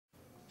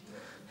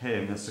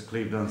Hey, Mr.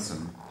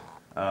 Clevelandson.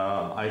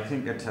 I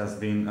think it has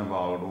been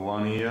about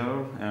 1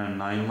 year and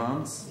 9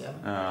 months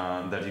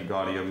that you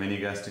got your mini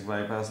gastric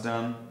bypass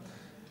done.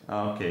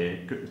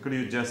 Okay, could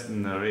you just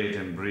narrate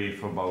in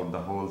brief about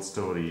the whole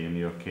story in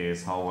your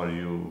case? How were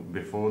you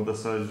before the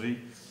surgery?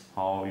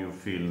 How you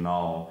feel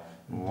now,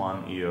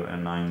 1 year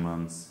and 9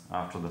 months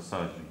after the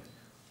surgery?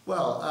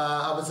 Well,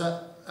 I was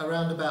at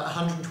around about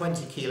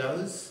 120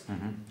 kilos.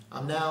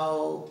 I'm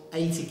now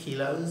 80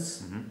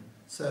 kilos,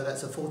 so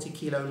that's a 40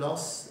 kilo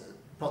loss,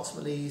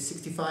 approximately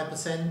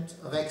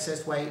 65% of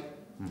excess weight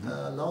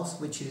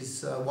loss, which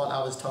is what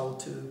I was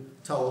told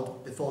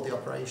before the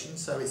operation,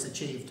 so it's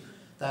achieved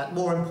that.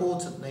 More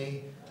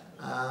importantly,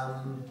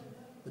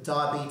 the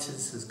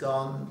diabetes has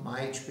gone,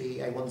 my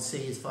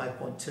HbA1c is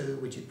 5.2,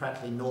 which is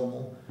practically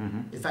normal.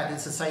 In fact,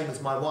 it's the same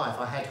as my wife.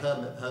 I had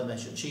her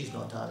measured, she's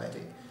not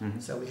diabetic,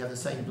 so we have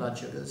the same blood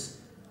sugars.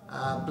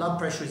 Blood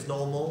pressure is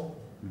normal,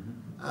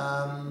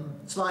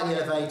 slightly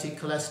elevated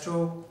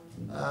cholesterol,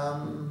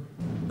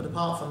 but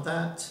apart from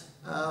that,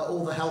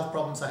 all the health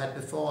problems I had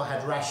before. I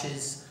had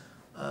rashes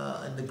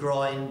in the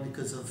groin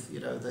because of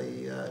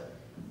the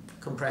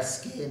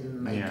compressed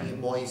skin, making it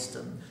moist,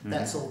 and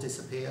that's all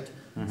disappeared.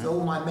 So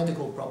all my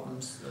medical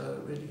problems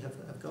really have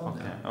gone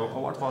now.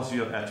 What was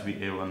your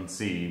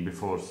HbA1c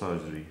before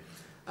surgery?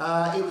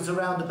 It was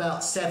around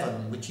about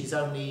 7, which is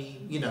only,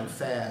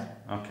 fair.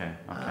 Okay.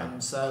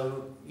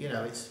 So,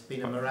 it's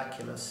been a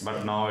miraculous But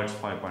thing. now it's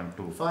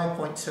 5.2.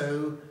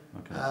 5.2.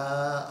 Okay.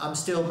 I'm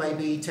still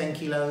maybe 10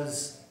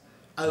 kilos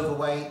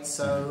overweight,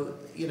 so,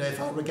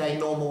 if I regain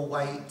normal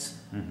weight,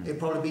 it'd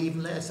probably be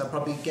even less. I'll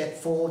probably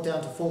get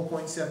down to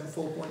 4.7,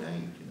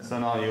 4.8. So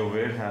now your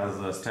weight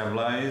has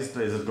stabilized.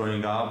 Is it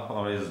going up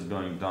or is it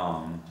going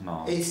down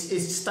now?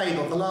 It's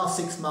stable. The last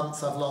 6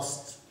 months I've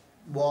lost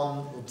 1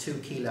 or 2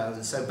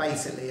 kilos. So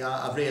basically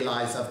I've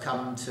realised I've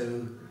come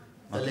to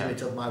the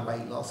limit of my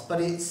weight loss.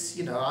 But it's,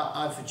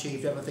 I've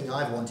achieved everything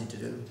I've wanted to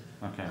do.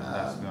 Okay,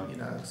 that's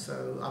good.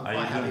 So I'm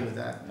quite happy with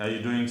that. Are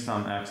you doing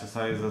some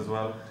exercise as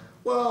well?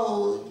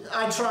 Well,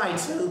 I try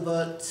to,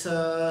 but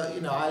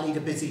I lead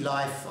a busy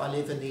life. I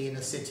live in the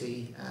inner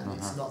city, and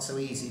it's not so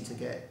easy to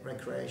get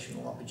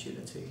recreational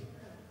opportunity.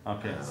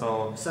 Okay,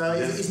 so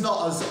it's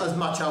not as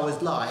much I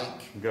would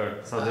like.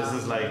 Good. So this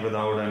is like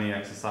without any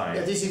exercise.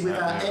 Yeah, this is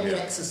without any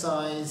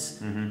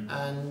exercise,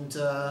 and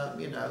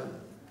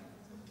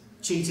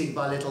cheating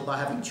by little by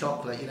having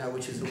chocolate,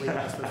 which was the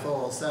weakness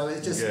before. So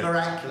it's just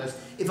miraculous.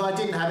 If I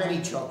didn't have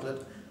any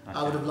chocolate,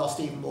 I would have lost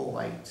even more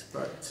weight,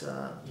 but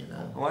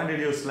Why did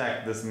you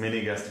select this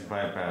mini gastric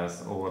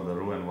bypass over the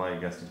Roux-en-Y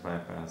gastric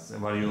bypass?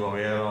 Were you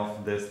aware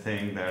of this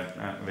thing, that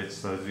which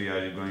surgery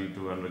are you going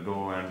to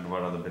undergo and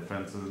what are the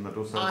differences in the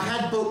two surgeries? I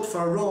had booked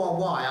for a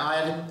Roux-en-Y.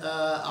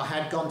 I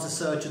had gone to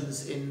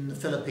surgeons in the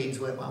Philippines,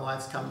 where my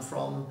wife's come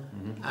from,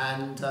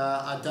 and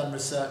I'd done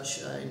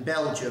research in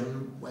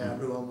Belgium, where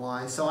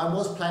Roux-en-Y. So I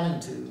was planning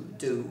to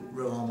do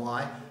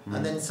Roux-en-Y,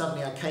 and then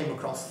suddenly I came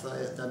across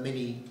the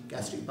mini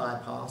gastric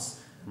bypass.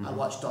 I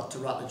watched Dr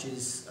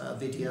Rutledge's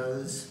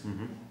videos,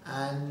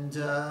 and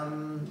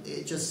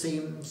it just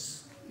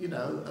seems,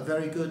 a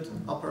very good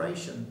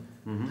operation.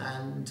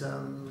 And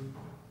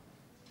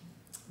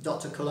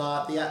Dr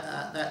Kular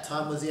at that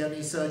time was the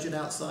only surgeon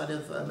outside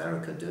of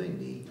America doing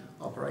the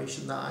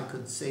operation that I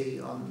could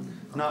see on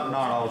not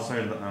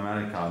outside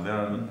America. There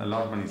are a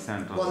lot many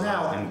centers. Well,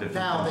 now they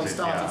countries,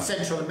 started.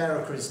 Central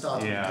America is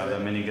starting. Yeah, to the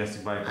mini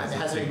gastric bypass. And it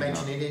hasn't been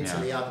mentioned in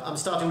Italy. Yeah. I'm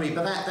starting to read,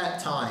 but at that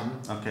time.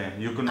 Okay,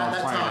 you could not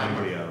find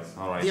anybody else.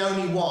 All right. The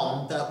only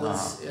one that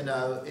was, in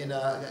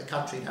a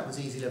country that was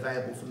easily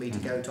available for me to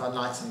go to,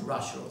 unlike say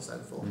Russia or so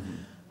forth.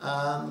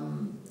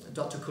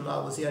 Dr.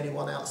 Kular was the only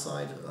one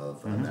outside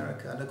of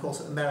America, and of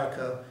course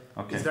America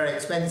is very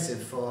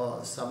expensive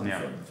for someone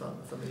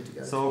for me to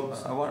go. So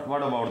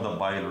what about the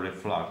bile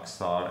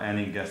reflux or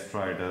any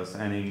gastritis,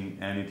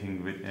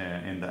 anything with,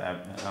 in the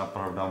upper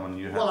abdomen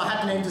you have? Well, I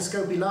had an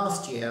endoscopy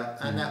last year,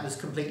 and that was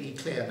completely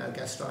clear, no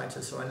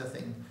gastritis or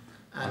anything,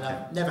 and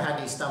I've never had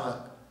any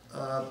stomach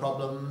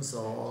problems,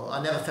 or I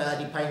never felt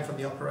any pain from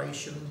the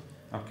operation.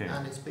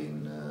 And it's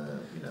been,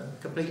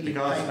 completely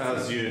because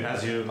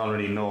as you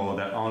already know,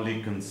 the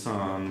only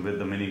concern with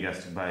the mini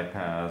gastric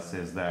bypass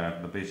is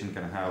that the patient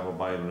can have a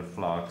bile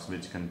reflux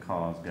which can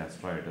cause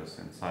gastritis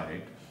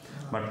inside.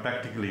 But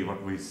practically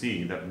what we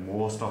see that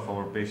most of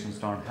our patients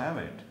don't have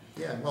it.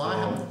 Yeah, well,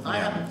 I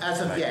haven't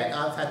as of yet.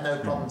 I've had no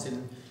problems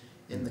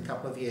in the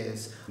couple of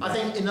years. I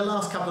think in the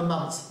last couple of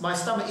months, my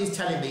stomach is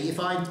telling me if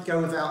I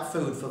go without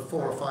food for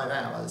 4 or 5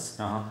 hours,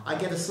 I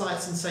get a slight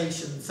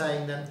sensation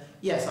saying that,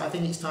 yes, I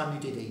think it's time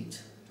you did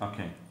eat.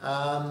 Okay.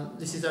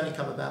 This has only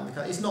come about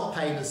because it's not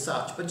pain as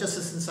such, but just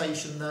a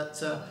sensation that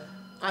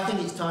I think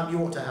it's time you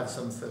ought to have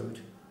some food.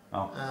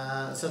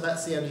 So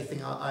that's the only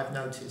thing I've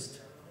noticed.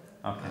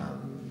 Okay.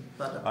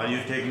 But are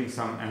you taking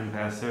some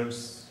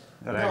antacids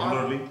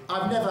regularly? No,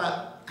 I've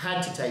never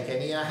had to take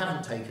any. I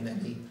haven't taken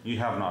any. You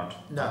have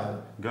not?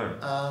 No. Good.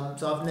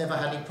 So I've never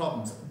had any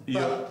problems.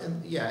 But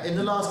in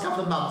the last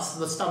couple of months,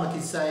 the stomach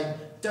is saying,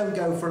 don't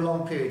go for a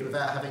long period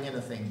without having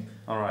anything.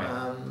 All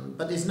right.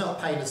 But there's no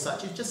pain as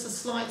such. It's just a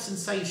slight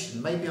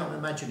sensation. Maybe I'm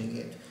imagining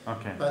it.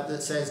 Okay. But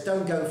that says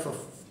don't go for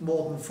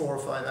more than 4 or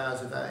 5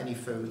 hours without any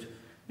food.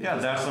 Yeah,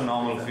 that's a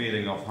normal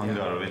feeling of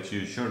hunger, which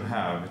you should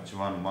have, which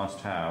one must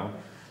have.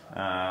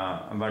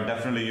 But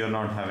definitely you're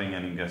not having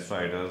any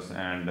gastritis,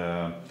 and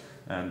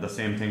the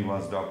same thing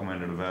was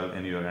documented well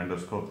in your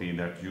endoscopy,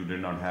 that you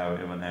did not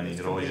have even any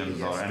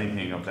erosions or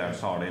anything of that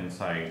sort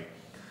inside.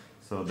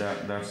 So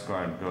that's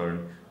quite good.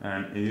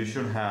 And you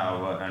should have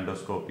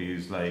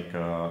endoscopies, like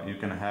you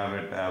can have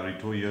it every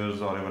 2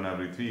 years or even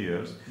every 3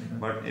 years.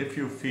 But if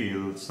you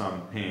feel some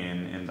pain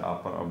in the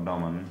upper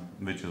abdomen,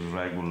 which is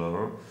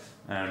regular,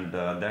 and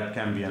that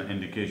can be an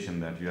indication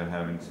that you are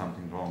having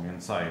something wrong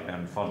inside,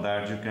 and for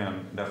that you can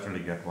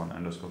definitely get one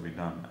endoscopy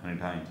done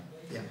anytime.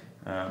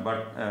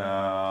 But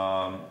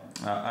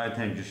I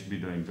think you should be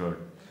doing good,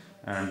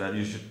 and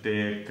you should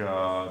take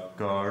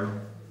curd,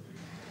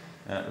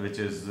 which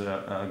is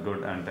a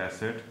good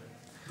antacid.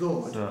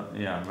 Good. So,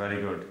 yeah,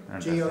 very good.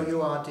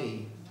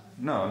 G-O-U-R-D?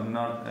 No,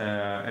 not,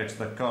 it's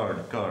the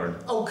curd.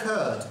 Oh,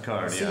 curd.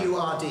 Curd, yeah.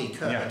 C-U-R-D,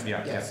 curd.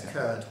 Yes,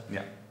 curd.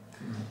 Yeah.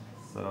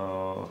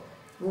 So...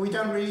 Well, we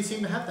don't really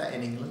seem to have that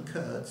in England,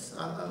 curds.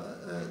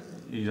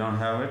 You don't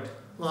have it?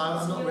 Well,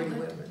 I'm not really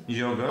aware of it.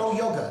 Yogurt? Oh,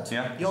 yogurt.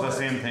 Yeah, yogurt. it's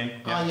the same thing.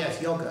 Yeah. Ah,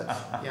 yes, yogurt.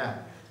 Yeah.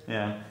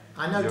 Yeah.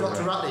 I know Yogurt.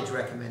 Dr Rutledge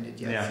recommended,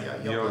 yes.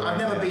 Yeah, Yogurt. I've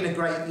never been a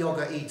great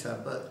yogurt eater,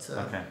 but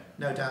okay.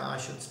 no doubt I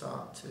should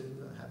start to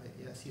have it,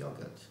 yes,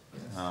 yogurt.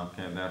 Yes.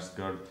 Okay, that's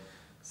good.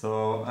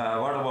 So,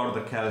 what about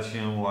the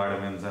calcium,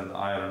 vitamins and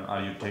iron?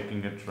 Are you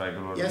taking it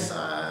regularly? Yes,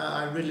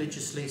 I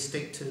religiously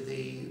stick to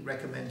the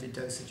recommended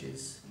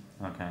dosages.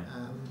 Okay.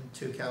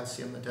 2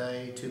 calcium a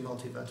day, 2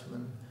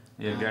 multivitamin.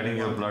 You're getting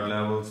your blood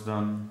levels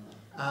done?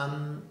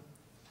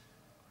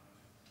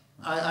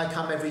 I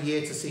come every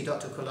year to see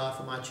Dr Kular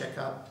for my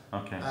checkup.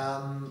 Okay.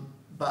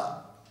 But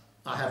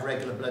I have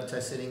regular blood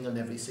tests in England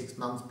every 6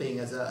 months, being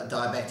as a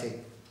diabetic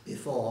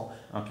before.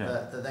 Okay.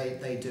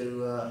 They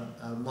do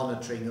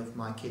monitoring of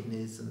my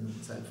kidneys and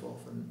so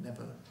forth, and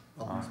never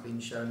problems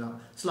been shown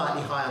up.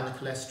 Slightly high on the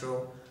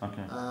cholesterol,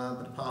 okay.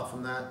 but apart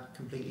from that,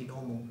 completely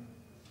normal.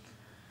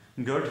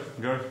 Good,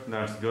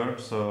 that's good.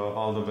 So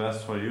all the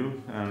best for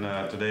you. And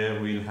today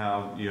we'll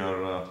have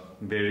your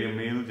barium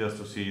meal just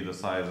to see the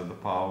size of the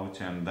pouch,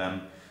 and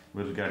then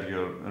we'll get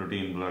your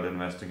routine blood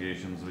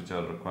investigations which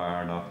are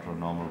required after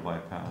normal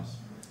bypass.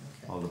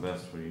 Okay. All the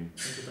best for you.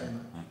 Thank you very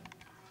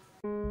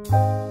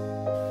much.